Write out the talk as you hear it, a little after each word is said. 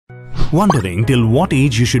Wondering till what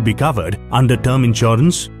age you should be covered under term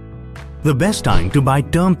insurance? The best time to buy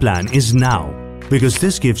term plan is now, because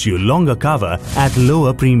this gives you longer cover at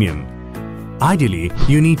lower premium. Ideally,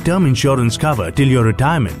 you need term insurance cover till your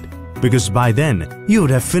retirement, because by then you would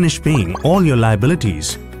have finished paying all your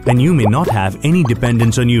liabilities and you may not have any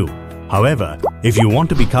dependents on you. However, if you want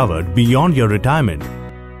to be covered beyond your retirement,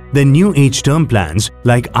 then new age term plans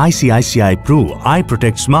like ICICI Pru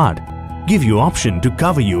iProtect Smart give you option to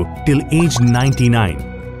cover you till age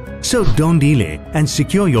 99. So don't delay and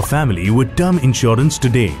secure your family with term insurance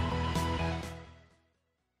today.